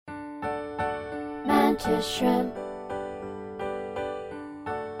Mantis shrimp.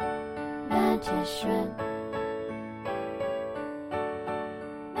 Mantis shrimp.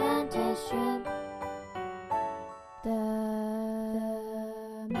 Mantis shrimp. The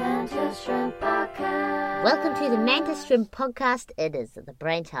Mantis Shrimp Podcast. Welcome to the Mantis Shrimp Podcast. It is the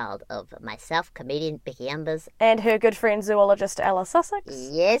brainchild of myself, comedian Becky Umbers. And her good friend, zoologist Ella Sussex.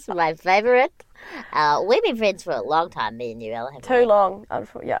 Yes, my favourite. We've been friends for a long time, me and you, Ella. Haven't Too we? long.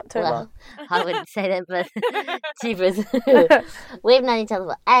 Too long. I wouldn't say that, but jeepers. We've known each other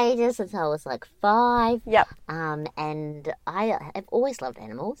for ages, since I was like 5. Yep. And I have always loved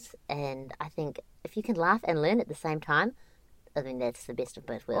animals, and I think if you can laugh and learn at the same time, I mean, that's the best of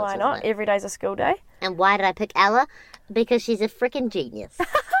both worlds. Why isn't not? it? Every day's a school day. And why did I pick Ella? Because she's a freaking genius.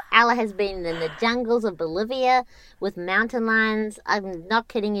 Ella has been in the jungles of Bolivia with mountain lions. I'm not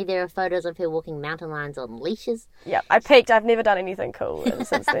kidding you. There are photos of her walking mountain lions on leashes. Yep. I peaked. I've never done anything cool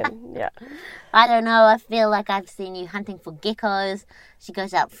since then. Yeah. I don't know. I feel like I've seen you hunting for geckos. She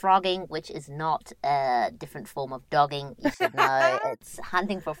goes out frogging, which is not a different form of dogging. You should know. It's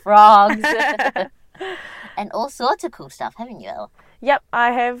hunting for frogs. And all sorts of cool stuff, haven't you, Ella? Yep.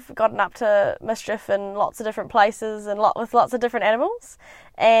 I have gotten up to mischief in lots of different places and with lots of different animals.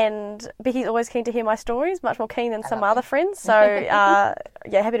 And Becky's always keen to hear my stories, much more keen than some other friends. So,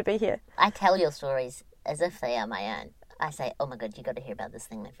 happy to be here. I tell your stories as if they are my own. I say, oh my God, you got to hear about this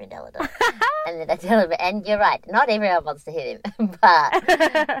thing my friend Ella does. And then I tell her, and you're right, not everyone wants to hear them. But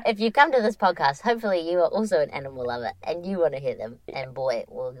if you come to this podcast, hopefully you are also an animal lover and you want to hear them. And boy,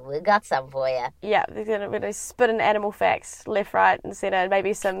 we've got some for you. Yeah, we're going to spit in animal facts left, right and centre, and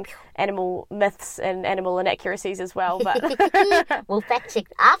maybe some animal myths and animal inaccuracies as well. But we'll fact check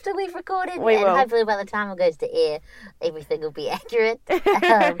after we've recorded. We will. Hopefully by the time it goes to air, everything will be accurate.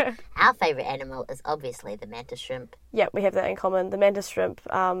 Our favourite animal is obviously the mantis shrimp. Yeah, we have that in common. The mantis shrimp.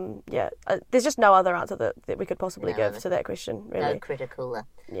 There's just no other answer that we could possibly give to that question, really. No criticooler.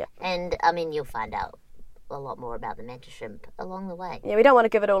 Yeah. And, I mean, you'll find out a lot more about the mantis shrimp along the way. Yeah, we don't want to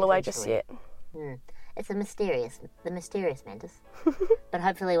give it all away just yet. It's the mysterious mantis. But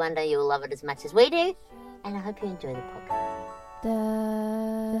hopefully one day you'll love it as much as we do. And I hope you enjoy the podcast. The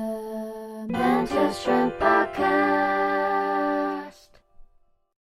Mantis Shrimp